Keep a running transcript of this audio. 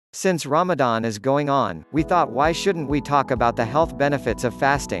Since Ramadan is going on, we thought why shouldn't we talk about the health benefits of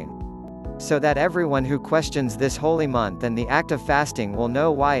fasting? So that everyone who questions this holy month and the act of fasting will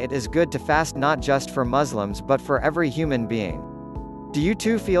know why it is good to fast, not just for Muslims but for every human being. Do you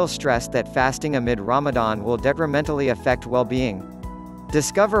too feel stressed that fasting amid Ramadan will detrimentally affect well-being?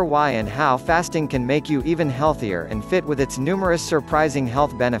 Discover why and how fasting can make you even healthier and fit with its numerous surprising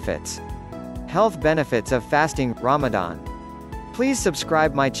health benefits. Health benefits of fasting, Ramadan. Please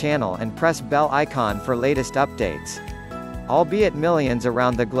subscribe my channel and press bell icon for latest updates. Albeit millions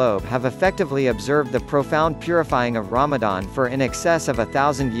around the globe have effectively observed the profound purifying of Ramadan for in excess of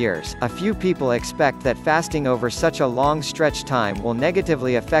 1,000 years, a few people expect that fasting over such a long stretch time will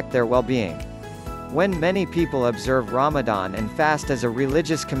negatively affect their well-being. When many people observe Ramadan and fast as a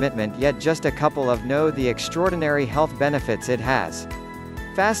religious commitment, yet just a couple of know the extraordinary health benefits it has.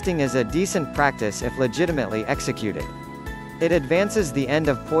 Fasting is a decent practice if legitimately executed. It advances the end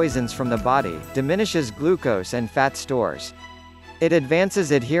of poisons from the body, diminishes glucose and fat stores. It advances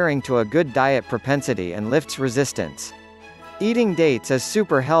adhering to a good diet propensity and lifts resistance. Eating dates is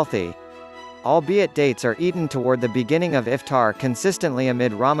super healthy. Albeit dates are eaten toward the beginning of Iftar consistently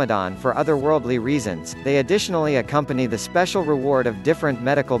amid Ramadan for otherworldly reasons, they additionally accompany the special reward of different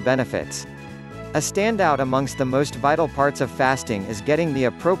medical benefits. A standout amongst the most vital parts of fasting is getting the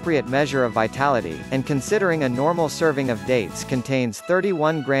appropriate measure of vitality, and considering a normal serving of dates contains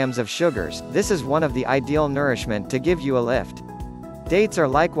 31 grams of sugars, this is one of the ideal nourishment to give you a lift. Dates are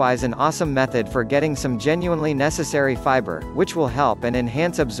likewise an awesome method for getting some genuinely necessary fiber, which will help and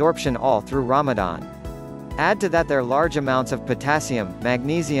enhance absorption all through Ramadan. Add to that their large amounts of potassium,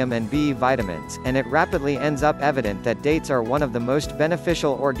 magnesium and B vitamins, and it rapidly ends up evident that dates are one of the most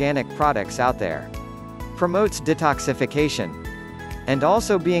beneficial organic products out there. Promotes detoxification. And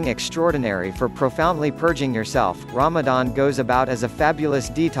also being extraordinary for profoundly purging yourself, Ramadan goes about as a fabulous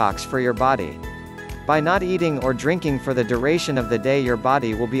detox for your body. By not eating or drinking for the duration of the day, your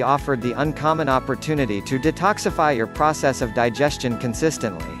body will be offered the uncommon opportunity to detoxify your process of digestion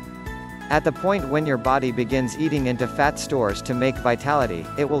consistently. At the point when your body begins eating into fat stores to make vitality,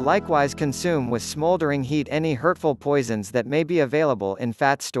 it will likewise consume with smoldering heat any hurtful poisons that may be available in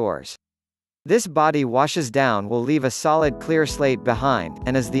fat stores. This body washes down will leave a solid clear slate behind,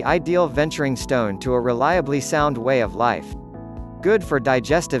 and is the ideal venturing stone to a reliably sound way of life. Good for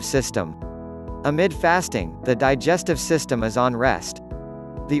digestive system. Amid fasting, the digestive system is on rest.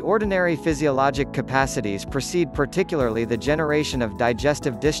 The ordinary physiologic capacities proceed, particularly the generation of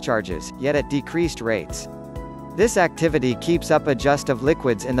digestive discharges, yet at decreased rates. This activity keeps up adjust of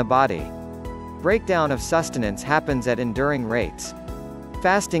liquids in the body. Breakdown of sustenance happens at enduring rates.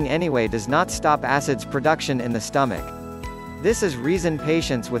 Fasting anyway does not stop acids production in the stomach. This is reason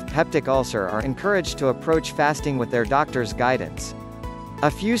patients with peptic ulcer are encouraged to approach fasting with their doctor's guidance.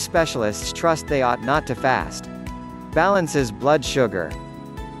 A few specialists trust they ought not to fast. Balances blood sugar.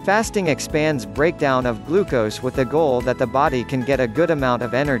 Fasting expands breakdown of glucose with the goal that the body can get a good amount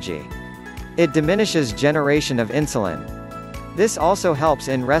of energy. It diminishes generation of insulin. This also helps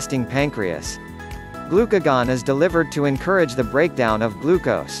in resting pancreas. Glucagon is delivered to encourage the breakdown of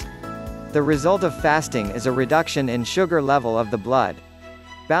glucose. The result of fasting is a reduction in sugar level of the blood.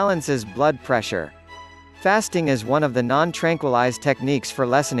 Balances blood pressure. Fasting is one of the non-tranquilized techniques for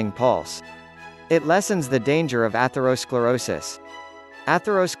lessening pulse. It lessens the danger of atherosclerosis.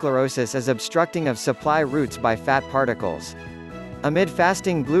 Atherosclerosis is obstructing of supply routes by fat particles. Amid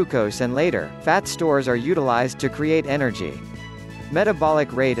fasting, glucose and later, fat stores are utilized to create energy.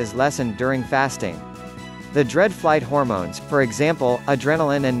 Metabolic rate is lessened during fasting. The dread flight hormones, for example,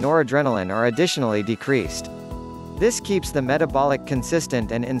 adrenaline and noradrenaline, are additionally decreased. This keeps the metabolic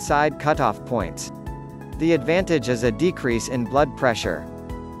consistent and inside cutoff points. The advantage is a decrease in blood pressure.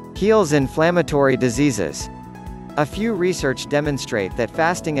 Heals inflammatory diseases. A few research demonstrate that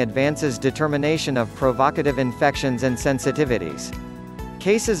fasting advances determination of provocative infections and sensitivities.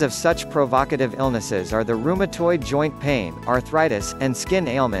 Cases of such provocative illnesses are the rheumatoid joint pain, arthritis, and skin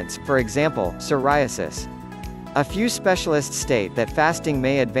ailments, for example, psoriasis. A few specialists state that fasting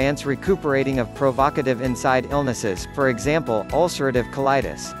may advance recuperating of provocative inside illnesses, for example, ulcerative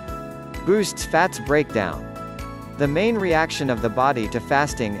colitis. Boosts fats breakdown. The main reaction of the body to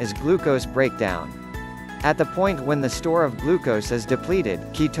fasting is glucose breakdown. At the point when the store of glucose is depleted,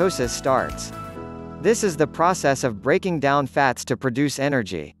 ketosis starts. This is the process of breaking down fats to produce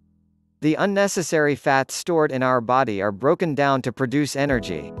energy. The unnecessary fats stored in our body are broken down to produce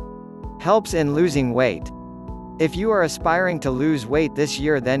energy. Helps in losing weight. If you are aspiring to lose weight this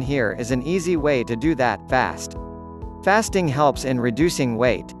year, then here is an easy way to do that: fast. Fasting helps in reducing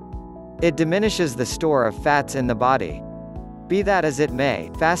weight. It diminishes the store of fats in the body. Be that as it may,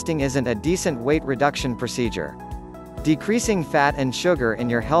 fasting isn't a decent weight reduction procedure. Decreasing fat and sugar in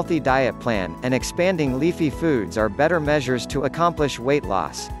your healthy diet plan, and expanding leafy foods are better measures to accomplish weight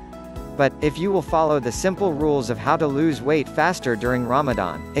loss. But, if you will follow the simple rules of how to lose weight faster during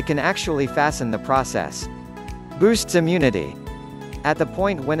Ramadan, it can actually fasten the process. Boosts immunity. At the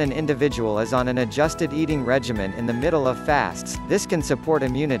point when an individual is on an adjusted eating regimen in the middle of fasts, this can support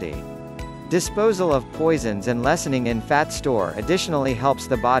immunity. Disposal of poisons and lessening in fat store additionally helps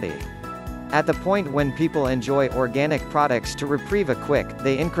the body. At the point when people enjoy organic products to reprieve a quick,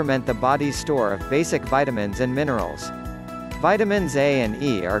 they increment the body's store of basic vitamins and minerals. Vitamins A and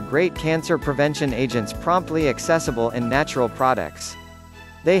E are great cancer prevention agents promptly accessible in natural products.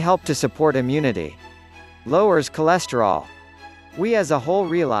 They help to support immunity. Lowers cholesterol. We as a whole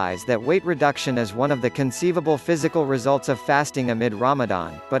realize that weight reduction is one of the conceivable physical results of fasting amid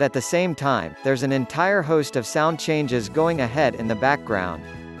Ramadan, but at the same time, there's an entire host of sound changes going ahead in the background.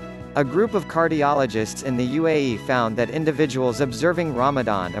 A group of cardiologists in the UAE found that individuals observing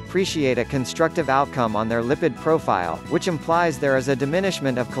Ramadan appreciate a constructive outcome on their lipid profile, which implies there is a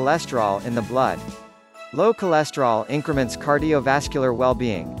diminishment of cholesterol in the blood. Low cholesterol increments cardiovascular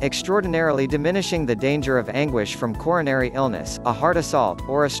well-being, extraordinarily diminishing the danger of anguish from coronary illness, a heart assault,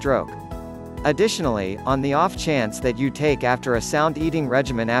 or a stroke. Additionally, on the off chance that you take after a sound eating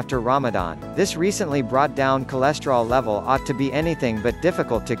regimen after Ramadan, this recently brought down cholesterol level ought to be anything but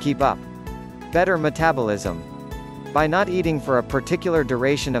difficult to keep up. Better metabolism. By not eating for a particular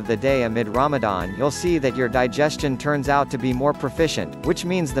duration of the day amid Ramadan, you'll see that your digestion turns out to be more proficient, which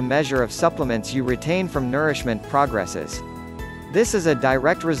means the measure of supplements you retain from nourishment progresses. This is a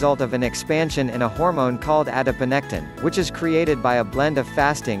direct result of an expansion in a hormone called adiponectin, which is created by a blend of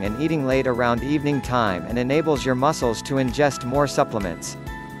fasting and eating late around evening time and enables your muscles to ingest more supplements.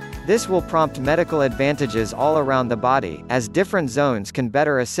 This will prompt medical advantages all around the body, as different zones can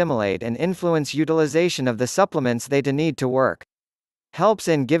better assimilate and influence utilization of the supplements they need to work. Helps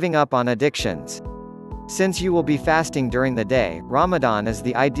in giving up on addictions. Since you will be fasting during the day, Ramadan is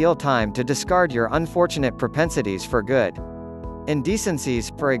the ideal time to discard your unfortunate propensities for good.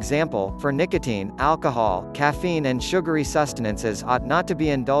 Indecencies, for example, for nicotine, alcohol, caffeine and sugary sustenances ought not to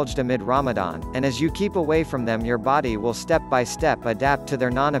be indulged amid Ramadan, and as you keep away from them your body will step by step adapt to their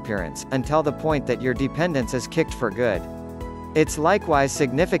non-appearance, until the point that your dependence is kicked for good. It's likewise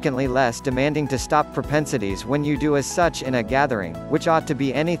significantly less demanding to stop propensities when you do as such in a gathering, which ought to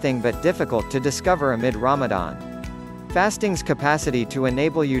be anything but difficult to discover amid Ramadan. Fasting's capacity to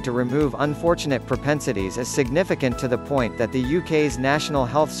enable you to remove unfortunate propensities is significant to the point that the UK's National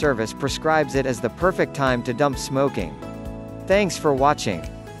Health Service prescribes it as the perfect time to dump smoking. Thanks for watching.